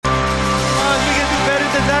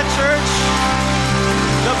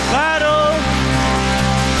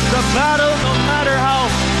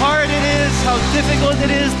difficult it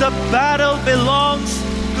is, the battle belongs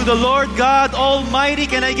to the Lord God Almighty.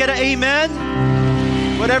 Can I get an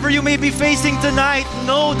amen? Whatever you may be facing tonight,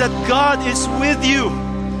 know that God is with you,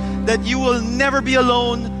 that you will never be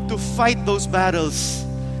alone to fight those battles.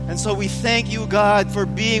 And so we thank you, God, for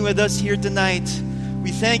being with us here tonight. We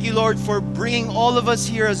thank you, Lord, for bringing all of us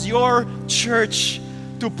here as your church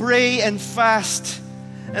to pray and fast.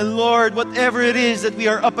 And Lord, whatever it is that we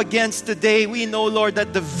are up against today, we know, Lord,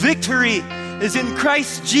 that the victory is in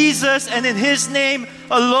Christ Jesus and in His name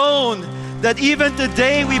alone. That even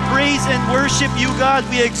today we praise and worship you, God.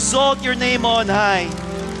 We exalt your name on high.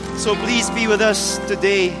 So please be with us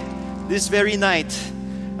today, this very night,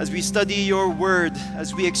 as we study your word,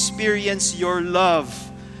 as we experience your love.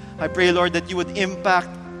 I pray, Lord, that you would impact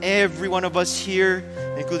every one of us here,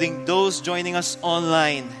 including those joining us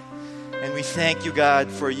online. And we thank you,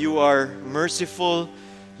 God, for you are merciful,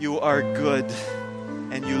 you are good,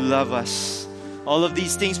 and you love us. All of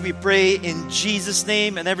these things we pray in Jesus'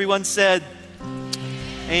 name. And everyone said,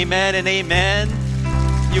 amen and amen.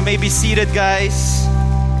 You may be seated, guys.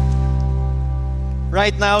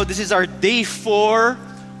 Right now, this is our day 4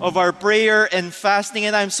 of our prayer and fasting.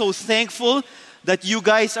 And I'm so thankful that you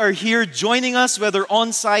guys are here joining us, whether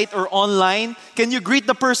on-site or online. Can you greet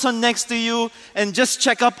the person next to you and just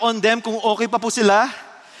check up on them kung okay pa po sila?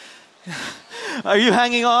 Are you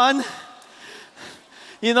hanging on?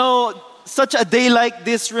 You know, such a day like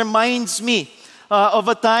this reminds me of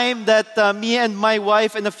a time that me and my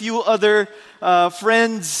wife and a few other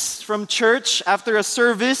friends from church, after a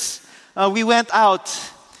service, we went out.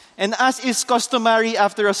 And as is customary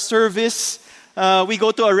after a service, we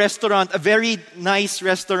go to a restaurant, a very nice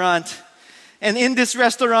restaurant. And in this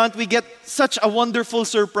restaurant, we get such a wonderful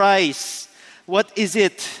surprise. What is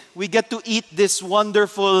it? We get to eat this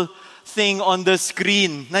wonderful thing on the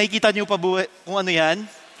screen. Nakikita niyo pa ba kung ano yan?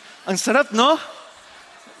 Ang sarap, no?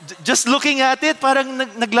 Just looking at it, parang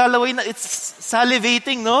naglalaway na, it's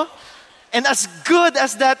salivating, no? And as good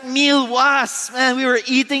as that meal was, man, we were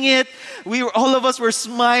eating it. All of us were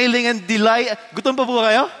smiling and delighted. Gutom pa po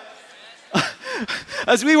kayo?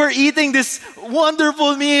 As we were eating this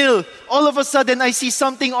wonderful meal, all of a sudden, I see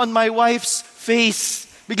something on my wife's face.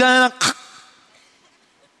 Bigla na lang,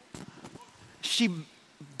 she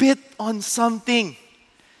bit on something.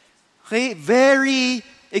 Okay? Very,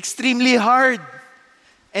 extremely hard.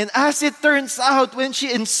 And as it turns out, when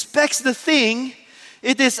she inspects the thing,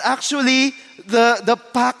 it is actually the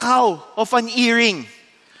pakaw of an earring.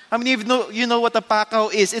 How many of you know what a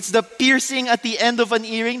pakaw is? It's the piercing at the end of an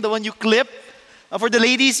earring, the one you clip. For the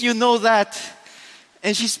ladies, you know that.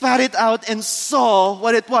 And she spat it out and saw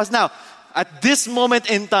what it was. Now, at this moment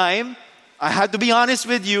in time, I had to be honest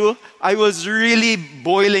with you, I was really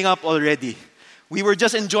boiling up already. We were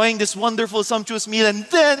just enjoying this wonderful, sumptuous meal, and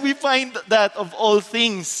then we find that, of all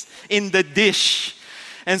things, in the dish.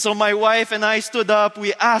 And so my wife and I stood up,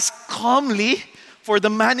 we asked calmly for the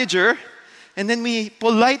manager, and then we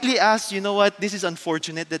politely asked, you know what, this is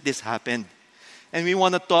unfortunate that this happened. And we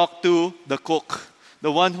want to talk to the cook,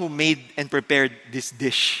 the one who made and prepared this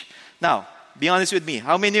dish. Now, be honest with me.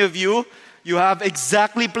 How many of you have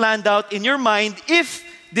exactly planned out in your mind, if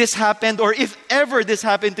this happened or if ever this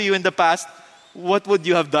happened to you in the past, what would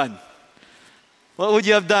you have done? What would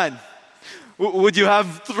you have done? Would you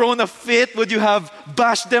have thrown a fit? Would you have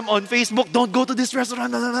bashed them on Facebook? Don't go to this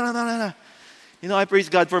restaurant. You know, I praise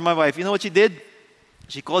God for my wife. You know what she did?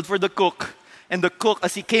 She called for the cook. And the cook,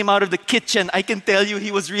 as he came out of the kitchen, I can tell you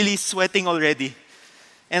he was really sweating already.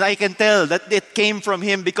 And I can tell that it came from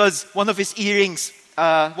him because one of his earrings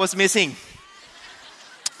was missing.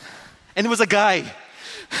 And it was a guy.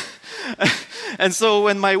 And so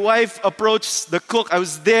when my wife approached the cook, I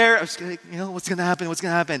was there. I was like, you know, what's going to happen? What's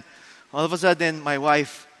going to happen? All of a sudden, my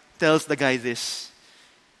wife tells the guy this.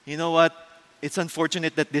 You know what? It's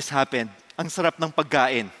unfortunate that this happened. Ang sarap ng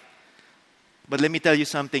pagkain. But let me tell you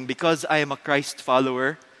something. Because I am a Christ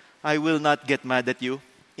follower, I will not get mad at you.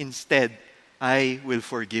 Instead, I will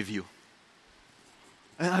forgive you.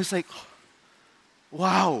 And I was like,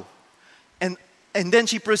 wow. And then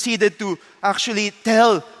she proceeded to actually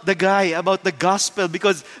tell the guy about the gospel,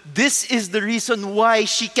 because this is the reason why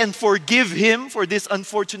she can forgive him for this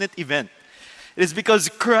unfortunate event. It is because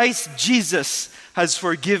Christ Jesus has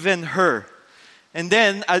forgiven her. And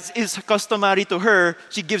then, as is customary to her,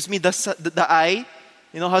 she gives me the eye.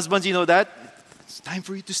 You know, husbands, you know that? It's time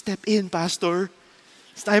for you to step in, pastor.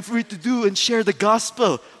 It's time for you to do and share the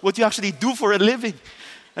gospel, what you actually do for a living.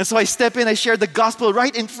 And so I step in, I share the gospel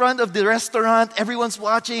right in front of the restaurant. Everyone's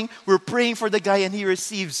watching. We're praying for the guy, and he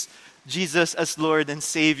receives Jesus as Lord and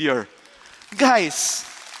Savior. Guys,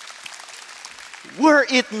 were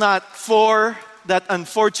it not for that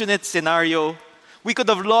unfortunate scenario, we could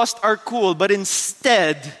have lost our cool, but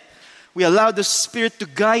instead, we allowed the Spirit to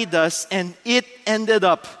guide us, and it ended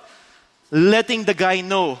up letting the guy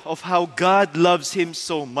know of how God loves him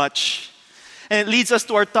so much. And it leads us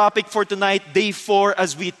to our topic for tonight, day 4,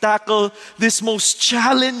 as we tackle this most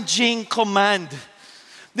challenging command.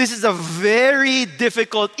 This is a very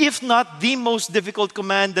difficult, if not the most difficult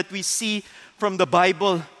command that we see from the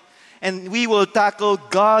Bible. And we will tackle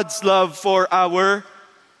God's love for our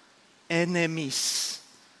enemies.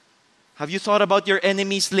 Have you thought about your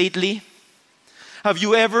enemies lately? Have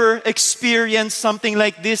you ever experienced something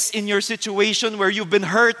like this in your situation where you've been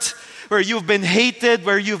hurt, where you've been hated,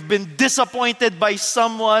 where you've been disappointed by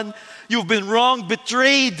someone, you've been wronged,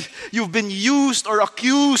 betrayed, you've been used or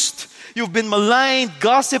accused, you've been maligned,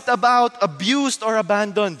 gossiped about, abused, or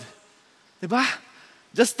abandoned? Diba?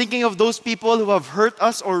 Just thinking of those people who have hurt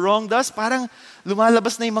us or wronged us, parang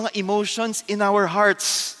lumalabas na yung mga emotions in our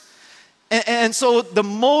hearts. And so the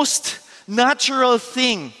most natural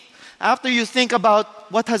thing, after you think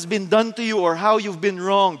about what has been done to you or how you've been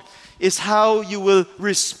wronged, is how you will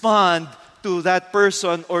respond to that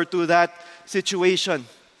person or to that situation.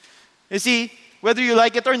 You see, whether you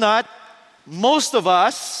like it or not, most of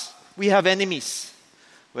us, we have enemies.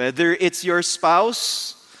 Whether it's your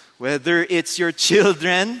spouse, whether it's your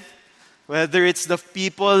children, whether it's the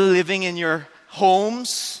people living in your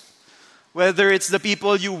homes, whether it's the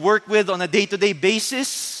people you work with on a day-to-day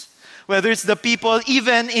basis, whether it's the people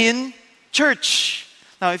even in church.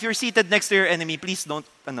 Now, if you're seated next to your enemy, please don't,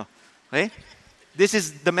 okay? This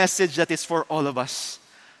is the message that is for all of us.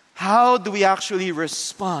 How do we actually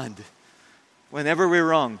respond whenever we're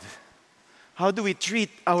wronged? How do we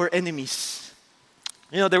treat our enemies?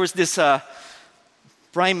 You know, there was this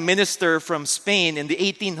prime minister from Spain in the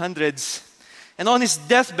 1800s, and on his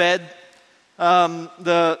deathbed,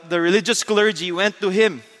 the religious clergy went to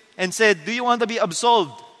him and said, "Do you want to be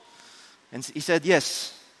absolved?" And he said,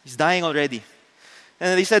 "Yes." He's dying already.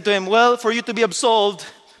 And they said to him, "Well, for you to be absolved,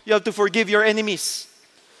 you have to forgive your enemies."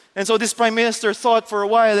 And so this prime minister thought for a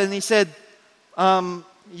while, and he said,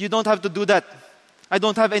 "You don't have to do that. I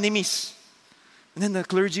don't have enemies." And then the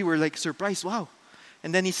clergy were like surprised, wow.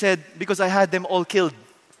 And then he said, "Because I had them all killed."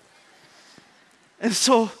 And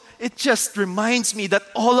so it just reminds me that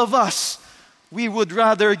all of us, we would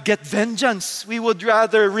rather get vengeance. We would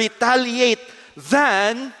rather retaliate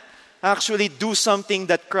than actually do something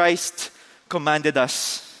that Christ commanded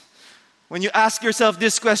us. When you ask yourself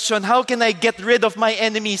this question, how can I get rid of my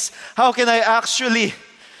enemies? How can I actually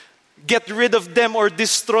get rid of them or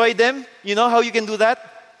destroy them? You know how you can do that?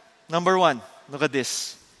 Number 1, look at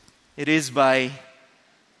this. It is by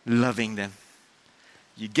loving them.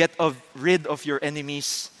 You get rid of your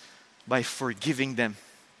enemies by forgiving them,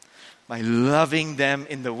 by loving them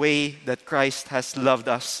in the way that Christ has loved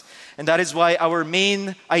us. And that is why our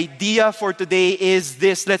main idea for today is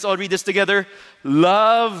this. Let's all read this together.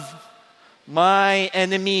 Love my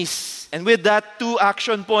enemies. And with that, 2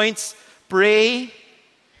 action points. Pray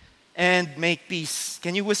and make peace.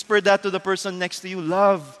 Can you whisper that to the person next to you?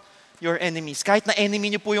 Love your enemies. Kahit na enemy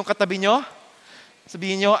niyo po yung katabi niyo,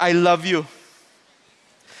 sabihin niyo, "I love you."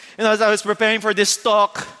 You know, as I was preparing for this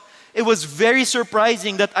talk, it was very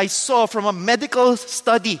surprising that I saw from a medical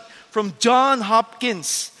study from Johns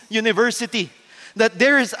Hopkins University that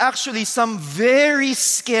there is actually some very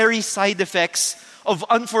scary side effects of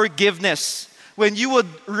unforgiveness when you would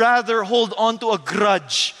rather hold on to a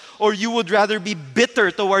grudge or you would rather be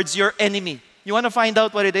bitter towards your enemy. You want to find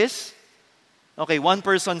out what it is? Okay, 1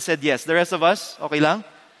 person said yes. The rest of us, okay lang?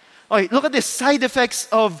 Okay, look at this. Side effects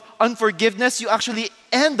of unforgiveness. You actually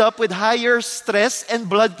end up with higher stress and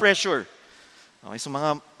blood pressure. Okay, so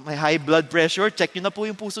mga may high blood pressure, check nyo na po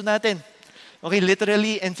yung puso natin. Okay,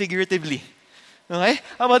 literally and figuratively. Okay?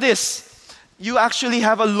 How about this? You actually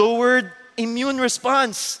have a lowered immune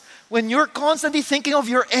response. When you're constantly thinking of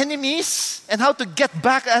your enemies and how to get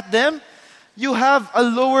back at them, you have a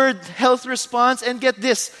lowered health response. And get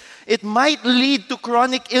this, it might lead to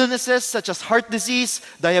chronic illnesses such as heart disease,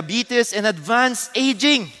 diabetes, and advanced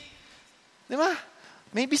aging. Diba?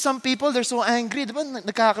 Maybe some people, they're so angry. Diba?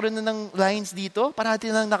 Nagkakaroon na ng lines dito.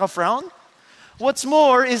 Parati lang naka-frown. What's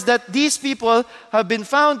more is that these people have been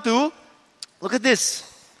found to, look at this,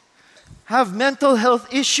 have mental health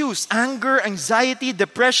issues, anger, anxiety,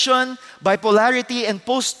 depression, bipolarity, and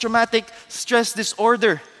post-traumatic stress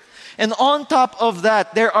disorder. And on top of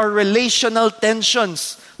that, there are relational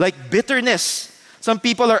tensions like bitterness. Some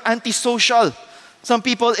people are antisocial. Some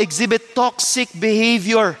people exhibit toxic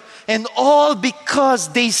behavior. And all because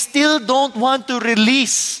they still don't want to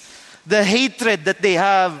release the hatred that they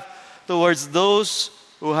have towards those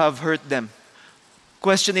who have hurt them.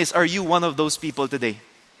 Question is, are you one of those people today?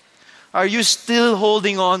 Are you still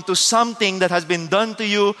holding on to something that has been done to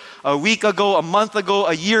you a week ago, a month ago,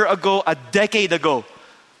 a year ago, a decade ago?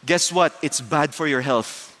 Guess what? It's bad for your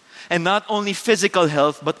health. And not only physical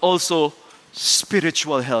health, but also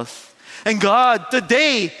spiritual health. And God,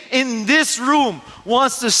 today, in this room,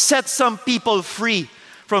 wants to set some people free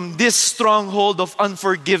from this stronghold of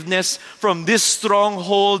unforgiveness, from this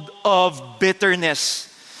stronghold of bitterness.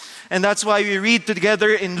 And that's why we read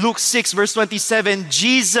together in Luke 6 verse 27,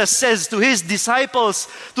 Jesus says to His disciples,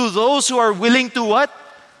 to those who are willing to what?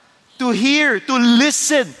 To hear, to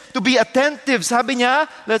listen, to be attentive. Sabi niya,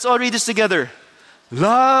 let's all read this together.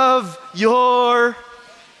 Love your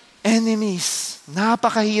enemies.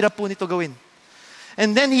 Napakahirap po nito gawin.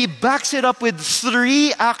 And then He backs it up with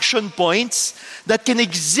 3 action points that can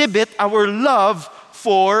exhibit our love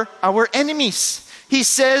for our enemies. He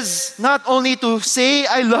says not only to say,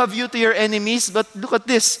 I love you to your enemies, but look at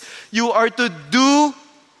this. You are to do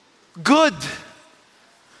good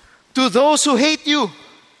to those who hate you.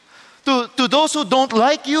 To those who don't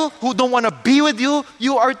like you, who don't want to be with you,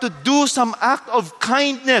 you are to do some act of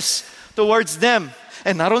kindness towards them.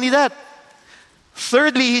 And not only that,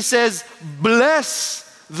 thirdly, He says, bless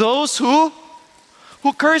those who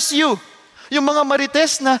curse you. Yung mga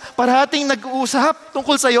marites na parating nag-uusap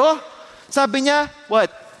tungkol sa'yo, sabi niya, what?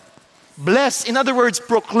 Bless. In other words,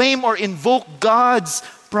 proclaim or invoke God's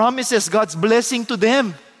promises, God's blessing to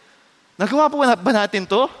them. Nagawa po ba natin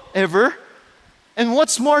to? Ever? And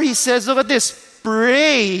what's more, He says, look at this,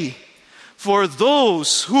 pray for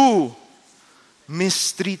those who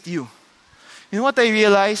mistreat you. You know what I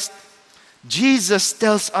realized? Jesus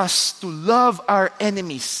tells us to love our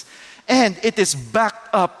enemies, and it is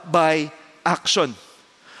backed up by action.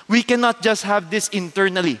 We cannot just have this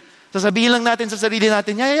internally. Sasabihin lang natin sa sarili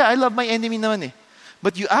natin, yeah, I love my enemy naman eh.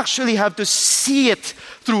 But you actually have to see it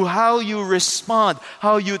through how you respond,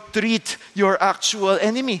 how you treat your actual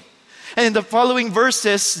enemy. And in the following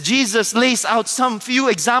verses, Jesus lays out some few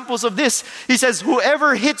examples of this. He says,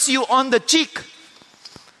 whoever hits you on the cheek,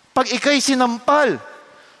 pag ikay sinampal,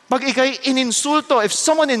 pag ikay ininsulto, if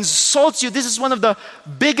someone insults you, this is one of the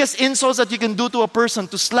biggest insults that you can do to a person,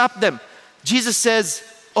 to slap them. Jesus says,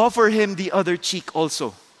 offer him the other cheek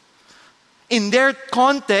also. In their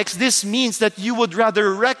context, this means that you would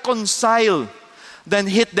rather reconcile than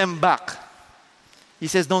hit them back. He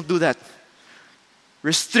says, don't do that.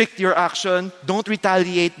 Restrict your action, don't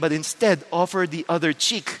retaliate, but instead offer the other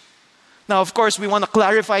cheek. Now, of course, we want to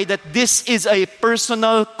clarify that this is a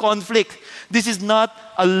personal conflict. This is not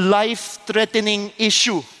a life-threatening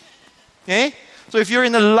issue. Okay? So if you're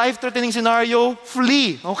in a life-threatening scenario,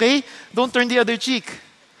 flee, okay? Don't turn the other cheek.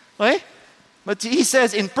 Okay? But He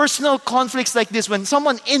says, in personal conflicts like this, when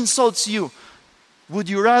someone insults you, would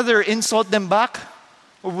you rather insult them back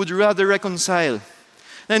or would you rather reconcile?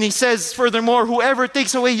 Then He says, furthermore, whoever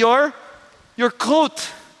takes away your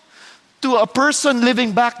coat. To a person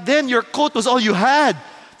living back then, your coat was all you had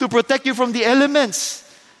to protect you from the elements.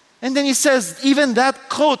 And then He says, even that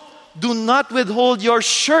coat, do not withhold your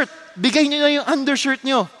shirt. Bigay niyo na yung undershirt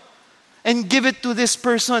niyo and give it to this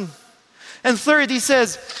person. And third, He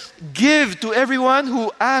says, give to everyone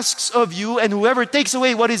who asks of you, and whoever takes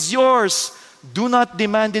away what is yours, do not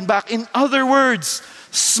demand it back. In other words,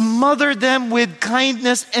 smother them with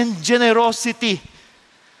kindness and generosity.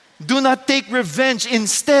 Do not take revenge.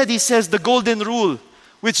 Instead, He says, the golden rule,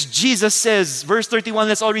 which Jesus says, verse 31,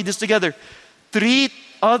 let's all read this together. Treat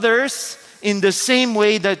others in the same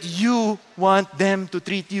way that you want them to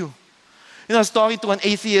treat you. I was talking to an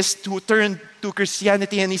atheist who turned to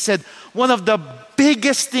Christianity, and he said one of the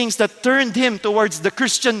biggest things that turned him towards the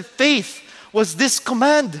Christian faith was this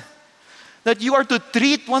command that you are to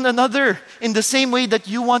treat one another in the same way that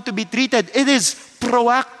you want to be treated. It is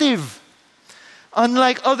proactive.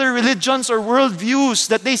 Unlike other religions or worldviews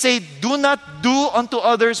that they say, do not do unto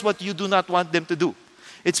others what you do not want them to do.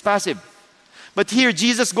 It's passive. But here,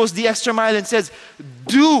 Jesus goes the extra mile and says,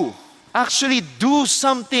 actually do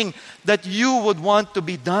something that you would want to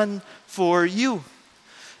be done for you.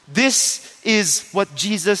 This is what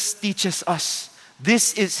Jesus teaches us.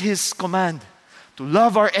 This is His command, to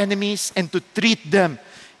love our enemies and to treat them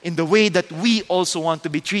in the way that we also want to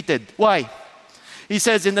be treated. Why? He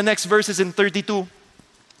says in the next verses in 32,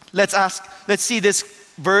 let's see this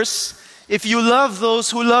verse. If you love those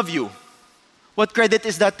who love you, what credit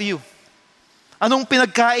is that to you? Anong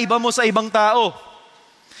pinagkaiba mo sa ibang tao?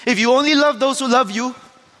 If you only love those who love you,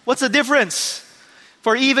 what's the difference?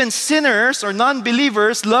 For even sinners or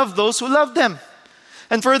non-believers love those who love them.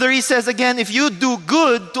 And further He says again, if you do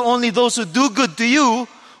good to only those who do good to you,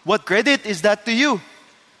 what credit is that to you?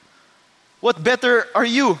 What better are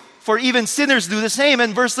you? For even sinners do the same.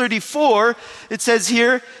 And verse 34, it says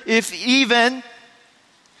here, if you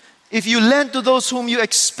lend to those whom you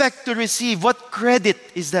expect to receive, what credit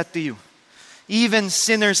is that to you? Even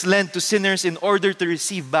sinners lend to sinners in order to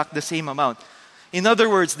receive back the same amount. In other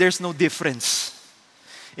words, there's no difference.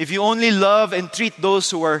 If you only love and treat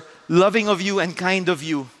those who are loving of you and kind of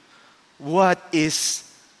you, what is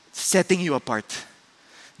setting you apart?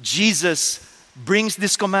 Jesus brings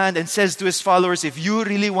this command and says to His followers, if you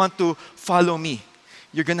really want to follow me,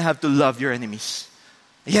 you're going to have to love your enemies.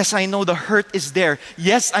 Yes, I know the hurt is there.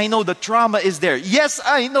 Yes, I know the trauma is there. Yes,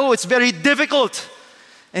 I know it's very difficult.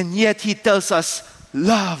 And yet He tells us,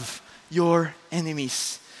 love your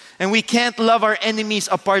enemies. And we can't love our enemies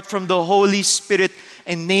apart from the Holy Spirit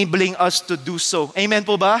enabling us to do so. Amen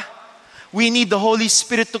po ba? We need the Holy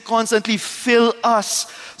Spirit to constantly fill us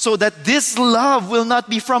so that this love will not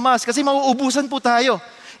be from us. Kasi mauubusan po tayo.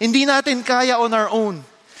 Hindi natin kaya on our own.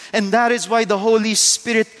 And that is why the Holy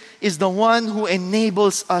Spirit is the one who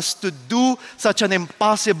enables us to do such an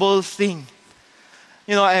impossible thing.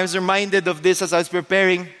 You know, I was reminded of this as I was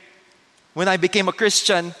preparing. When I became a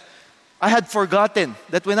Christian, I had forgotten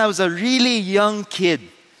that when I was a really young kid,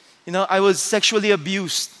 you know, I was sexually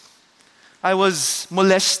abused. I was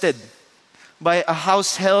molested by a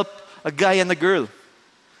house help, a guy and a girl.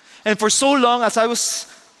 And for so long, as I was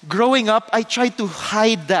growing up, I tried to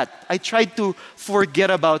hide that. I tried to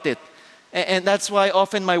forget about it. And that's why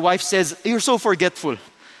often my wife says, you're so forgetful. You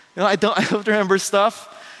know, I don't remember stuff.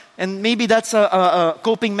 And maybe that's a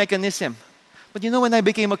coping mechanism. But you know, when I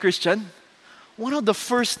became a Christian, one of the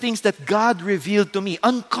first things that God revealed to me,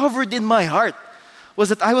 uncovered in my heart, was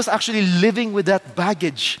that I was actually living with that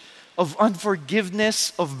baggage of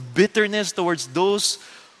unforgiveness, of bitterness towards those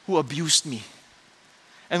who abused me.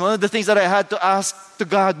 And one of the things that I had to ask to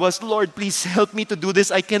God was, Lord, please help me to do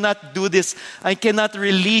this. I cannot do this. I cannot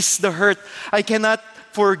release the hurt. I cannot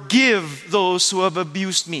forgive those who have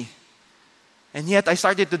abused me. And yet I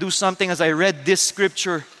started to do something as I read this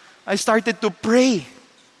scripture. I started to pray.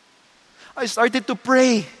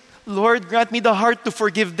 Lord, grant me the heart to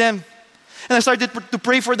forgive them. And I started to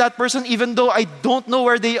pray for that person even though I don't know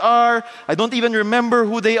where they are. I don't even remember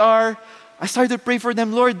who they are. I started to pray for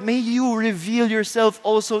them. Lord, may you reveal yourself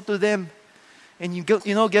also to them. And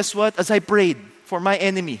you know, guess what? As I prayed for my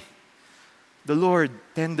enemy, the Lord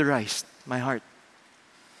tenderized my heart.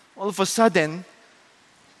 All of a sudden,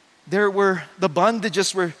 the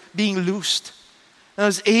bondages were being loosed. And I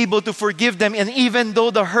was able to forgive them. And even though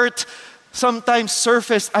the hurt sometimes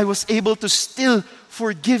surfaced, I was able to still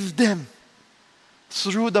forgive them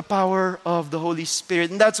through the power of the Holy Spirit.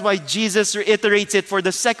 And that's why Jesus reiterates it for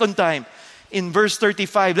the second time in verse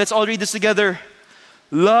 35. Let's all read this together.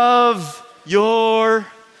 Love your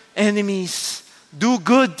enemies. Do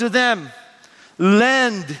good to them.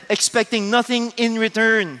 Lend, expecting nothing in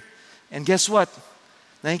return. And guess what?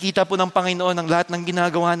 Nakikita po ng Panginoon ang lahat ng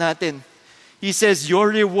ginagawa natin. He says, your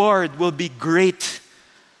reward will be great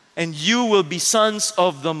and you will be sons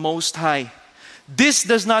of the Most High. This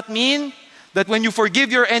does not mean that when you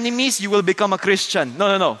forgive your enemies, you will become a Christian.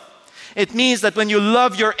 No. It means that when you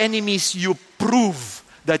love your enemies, you prove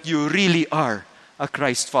that you really are a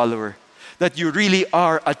Christ follower. That you really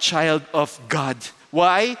are a child of God.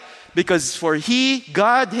 Why? Because for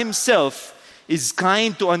God Himself, is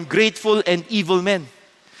kind to ungrateful and evil men.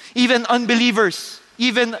 Even unbelievers,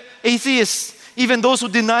 even atheists, even those who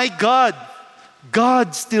deny God,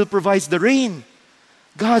 God still provides the rain.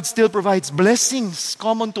 God still provides blessings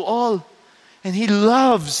common to all. And He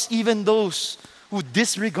loves even those who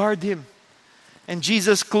disregard Him. And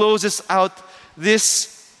Jesus closes out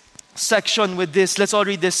this section with this. Let's all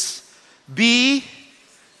read this. Be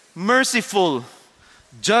merciful,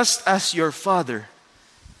 just as your Father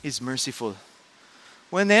is merciful.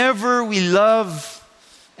 Whenever we love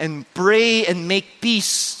and pray and make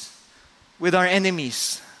peace with our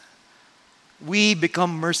enemies, we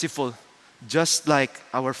become merciful, just like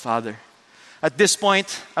our Father. At this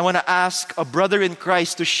point, I want to ask a brother in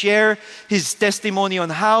Christ to share his testimony on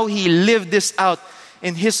how he lived this out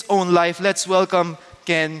in his own life. Let's welcome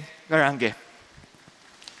Ken Garange.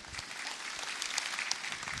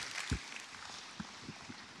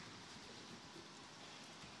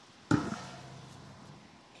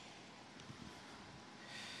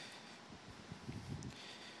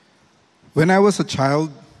 When I was a child,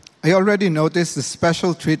 I already noticed the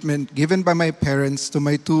special treatment given by my parents to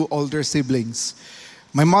my two older siblings.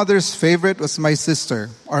 My mother's favorite was my sister,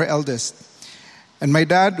 our eldest, and my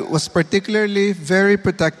dad was particularly very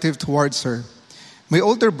protective towards her. My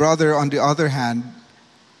older brother, on the other hand,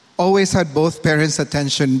 always had both parents'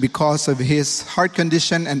 attention because of his heart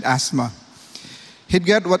condition and asthma. He'd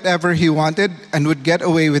get whatever he wanted and would get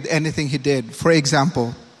away with anything he did. For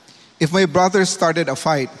example, if my brother started a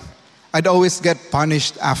fight, I'd always get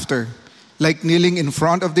punished after, like kneeling in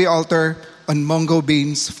front of the altar on mungo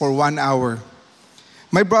beans for 1 hour.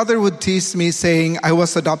 My brother would tease me saying I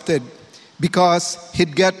was adopted because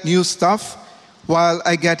he'd get new stuff while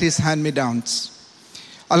I get his hand-me-downs.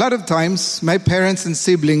 A lot of times, my parents and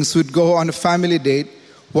siblings would go on a family date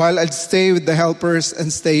while I'd stay with the helpers and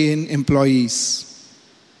stay-in employees.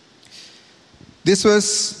 It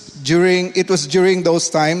was during those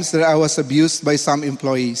times that I was abused by some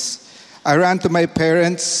employees. I ran to my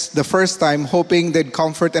parents the first time hoping they'd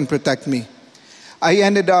comfort and protect me. I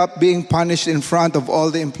ended up being punished in front of all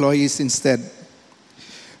the employees instead.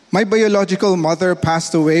 My biological mother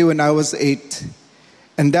passed away when I was 8,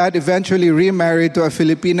 and Dad eventually remarried to a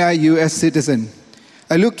Filipina U.S. citizen.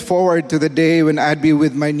 I looked forward to the day when I'd be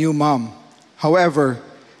with my new mom. However,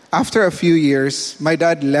 after a few years, my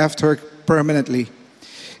dad left her permanently.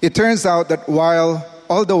 It turns out that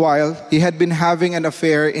all the while, he had been having an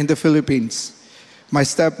affair in the Philippines. My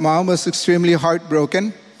stepmom was extremely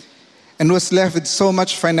heartbroken and was left with so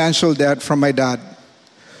much financial debt from my dad.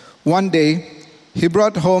 One day, he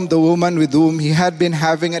brought home the woman with whom he had been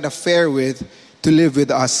having an affair with to live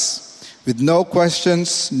with us, with no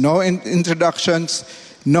questions, no introductions,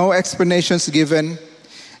 no explanations given,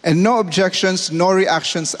 and no objections, no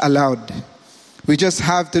reactions allowed. We just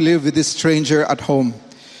have to live with this stranger at home.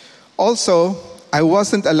 Also, I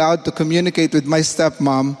wasn't allowed to communicate with my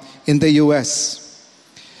stepmom in the U.S.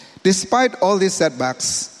 Despite all these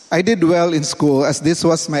setbacks, I did well in school as this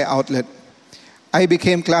was my outlet. I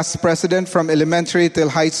became class president from elementary till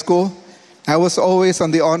high school. I was always on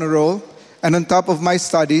the honor roll, and on top of my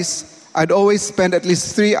studies, I'd always spend at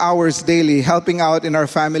least 3 hours daily helping out in our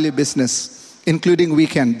family business, including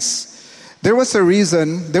weekends. There was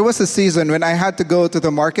a season when I had to go to the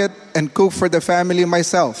market and cook for the family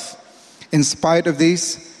myself. In spite of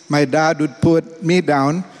this, my dad would put me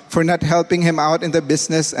down for not helping him out in the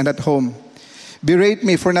business and at home, berate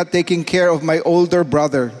me for not taking care of my older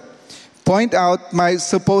brother, point out my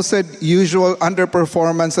supposed usual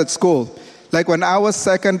underperformance at school, like when I was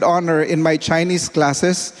second honor in my Chinese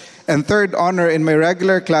classes and third honor in my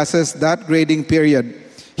regular classes that grading period.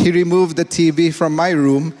 He removed the TV from my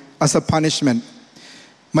room as a punishment.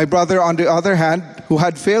 My brother, on the other hand, who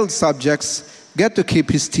had failed subjects, get to keep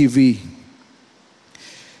his TV.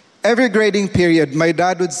 Every grading period, my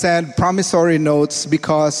dad would send promissory notes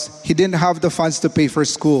because he didn't have the funds to pay for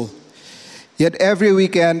school. Yet every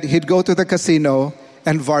weekend, he'd go to the casino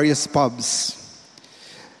and various pubs.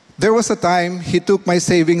 There was a time he took my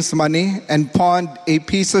savings money and pawned a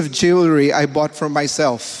piece of jewelry I bought for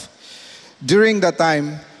myself. During that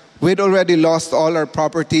time, we'd already lost all our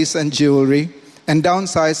properties and jewelry and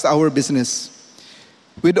downsized our business.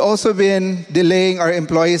 We'd also been delaying our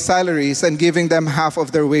employees' salaries and giving them half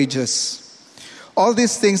of their wages. All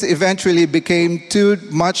these things eventually became too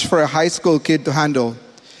much for a high school kid to handle.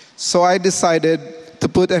 So I decided to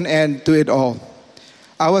put an end to it all.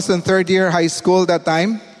 I was in third year high school that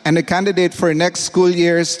time and a candidate for next school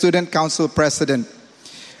year's student council president.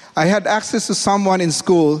 I had access to someone in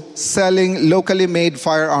school selling locally made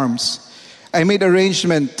firearms. I made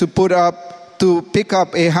arrangement to pick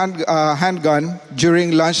up a handgun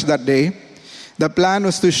during lunch that day. The plan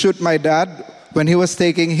was to shoot my dad when he was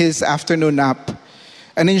taking his afternoon nap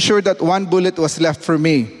and ensure that one bullet was left for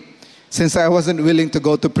me, since I wasn't willing to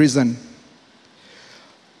go to prison.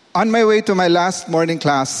 On my way to my last morning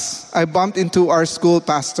class, I bumped into our school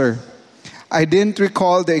pastor. I didn't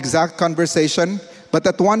recall the exact conversation, but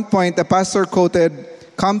at one point the pastor quoted,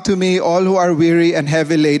 "Come to me, all who are weary and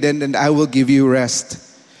heavy laden, and I will give you rest."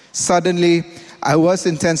 Suddenly, I was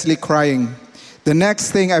intensely crying. The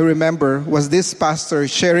next thing I remember was this pastor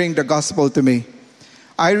sharing the gospel to me.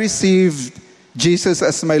 I received Jesus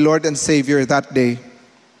as my Lord and Savior that day.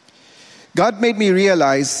 God made me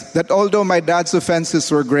realize that although my dad's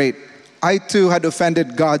offenses were great, I too had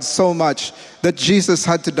offended God so much that Jesus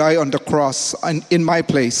had to die on the cross in my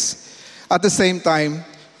place. At the same time,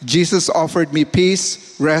 Jesus offered me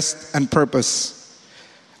peace, rest, and purpose.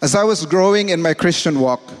 As I was growing in my Christian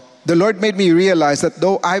walk, the Lord made me realize that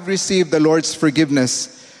though I've received the Lord's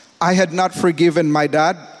forgiveness, I had not forgiven my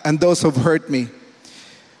dad and those who've hurt me.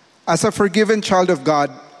 As a forgiven child of God,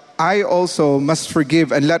 I also must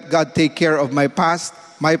forgive and let God take care of my past,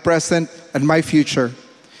 my present, and my future.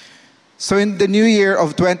 So in the new year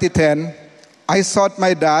of 2010, I sought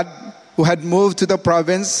my dad, who had moved to the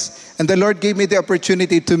province, and the Lord gave me the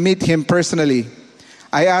opportunity to meet him personally.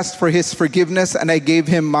 I asked for his forgiveness and I gave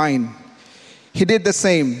him mine. He did the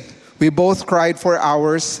same. We both cried for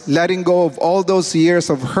hours, letting go of all those years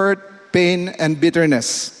of hurt, pain, and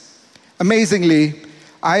bitterness. Amazingly,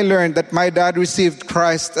 I learned that my dad received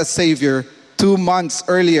Christ as Savior 2 months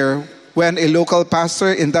earlier when a local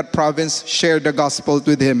pastor in that province shared the gospel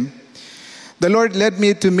with him. The Lord led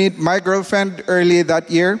me to meet my girlfriend early that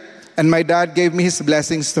year, and my dad gave me his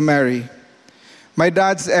blessings to marry. My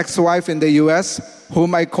dad's ex-wife in the US,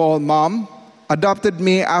 whom I call Mom, adopted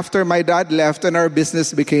me after my dad left and our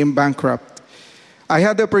business became bankrupt. I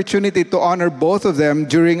had the opportunity to honor both of them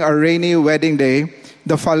during our rainy wedding day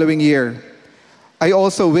the following year. I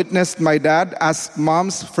also witnessed my dad ask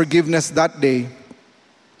Mom's forgiveness that day.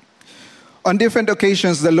 On different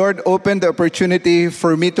occasions, the Lord opened the opportunity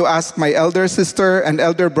for me to ask my elder sister and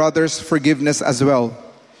elder brother's forgiveness as well.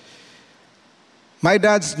 My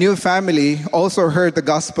dad's new family also heard the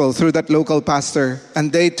gospel through that local pastor,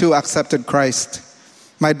 and they too accepted Christ.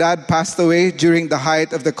 My dad passed away during the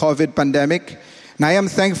height of the COVID pandemic, and I am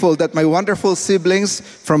thankful that my wonderful siblings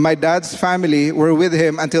from my dad's family were with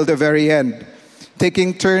him until the very end,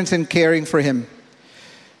 taking turns in caring for him.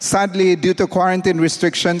 Sadly, due to quarantine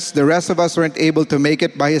restrictions, the rest of us weren't able to make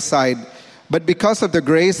it by his side. But because of the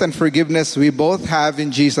grace and forgiveness we both have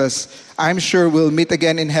in Jesus, I'm sure we'll meet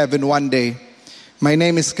again in heaven one day. My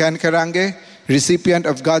name is Ken Karange, recipient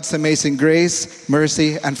of God's amazing grace,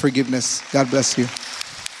 mercy, and forgiveness. God bless you.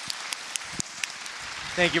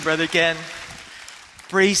 Thank you, Brother Ken.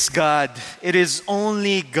 Praise God. It is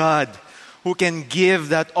only God who can give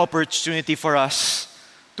that opportunity for us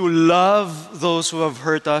to love those who have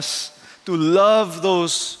hurt us, to love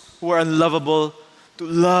those who are unlovable, to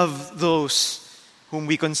love those whom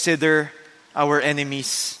we consider our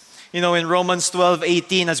enemies. You know, in Romans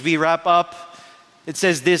 12:18, as we wrap up, it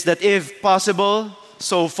says this, that if possible,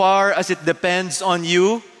 so far as it depends on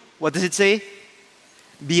you, what does it say?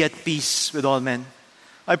 Be at peace with all men.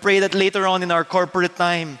 I pray that later on in our corporate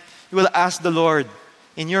time, you will ask the Lord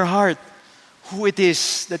in your heart who it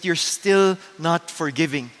is that you're still not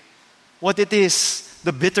forgiving. What it is,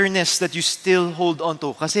 the bitterness that you still hold on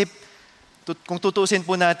to. Kasi kung tutusin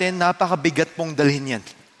po natin, napakabigat pong dalhin yan.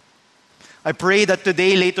 I pray that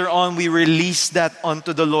today, later on, we release that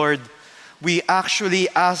onto the Lord. We actually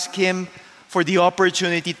ask Him for the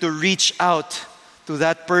opportunity to reach out to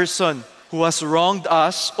that person who has wronged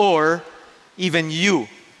us, or even you,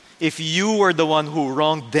 if you were the one who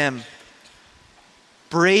wronged them.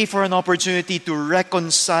 Pray for an opportunity to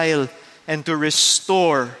reconcile and to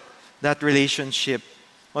restore that relationship.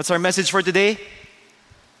 What's our message for today?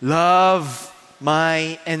 Love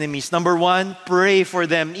my enemies. Number one, pray for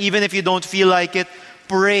them. Even if you don't feel like it,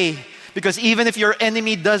 pray. Because even if your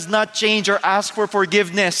enemy does not change or ask for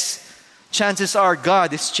forgiveness, chances are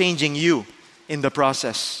God is changing you in the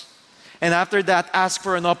process. And after that, ask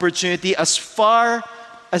for an opportunity as far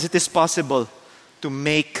as it is possible to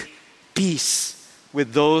make peace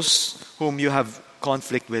with those whom you have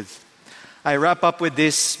conflict with. I wrap up with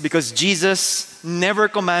this because Jesus never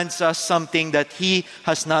commands us something that He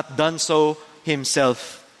has not done so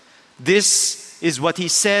Himself. This is what He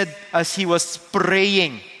said as He was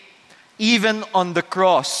praying, even on the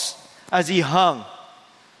cross, as He hung.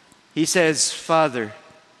 He says, Father,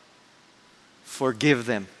 forgive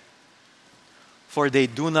them, for they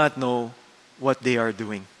do not know what they are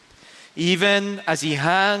doing. Even as He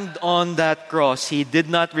hanged on that cross, He did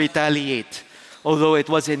not retaliate, although it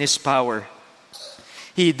was in His power.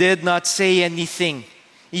 He did not say anything,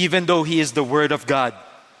 even though He is the Word of God.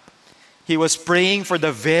 He was praying for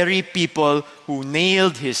the very people who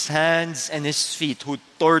nailed His hands and His feet, who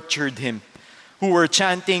tortured Him, who were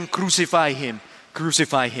chanting, "Crucify Him,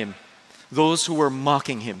 crucify Him." Those who were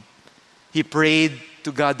mocking Him. He prayed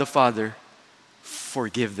to God the Father,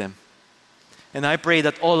 forgive them. And I pray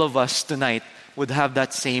that all of us tonight would have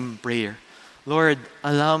that same prayer. Lord,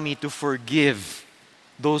 allow me to forgive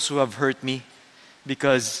those who have hurt me,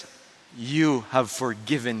 because You have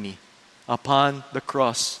forgiven me upon the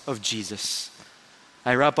cross of Jesus.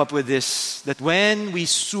 I wrap up with this, that when we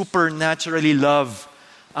supernaturally love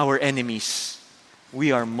our enemies,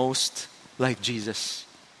 we are most like Jesus.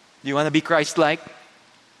 Do you want to be Christ-like?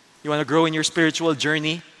 You want to grow in your spiritual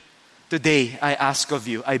journey? Today, I ask of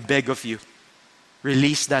you, I beg of you,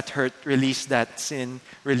 release that hurt, release that sin,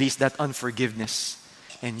 release that unforgiveness,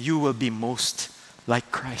 and you will be most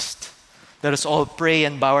like Christ. Let us all pray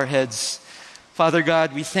and bow our heads. Father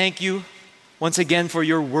God, we thank You once again for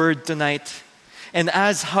Your word tonight. And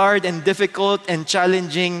as hard and difficult and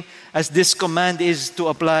challenging as this command is to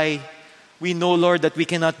apply, we know, Lord, that we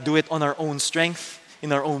cannot do it on our own strength,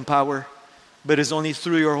 in our own power, but it's only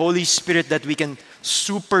through Your Holy Spirit that we can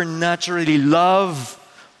supernaturally love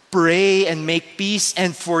pray and make peace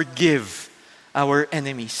and forgive our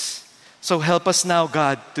enemies. So help us now,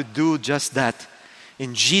 God, to do just that.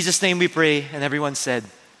 In Jesus' name we pray, and everyone said,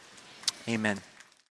 Amen.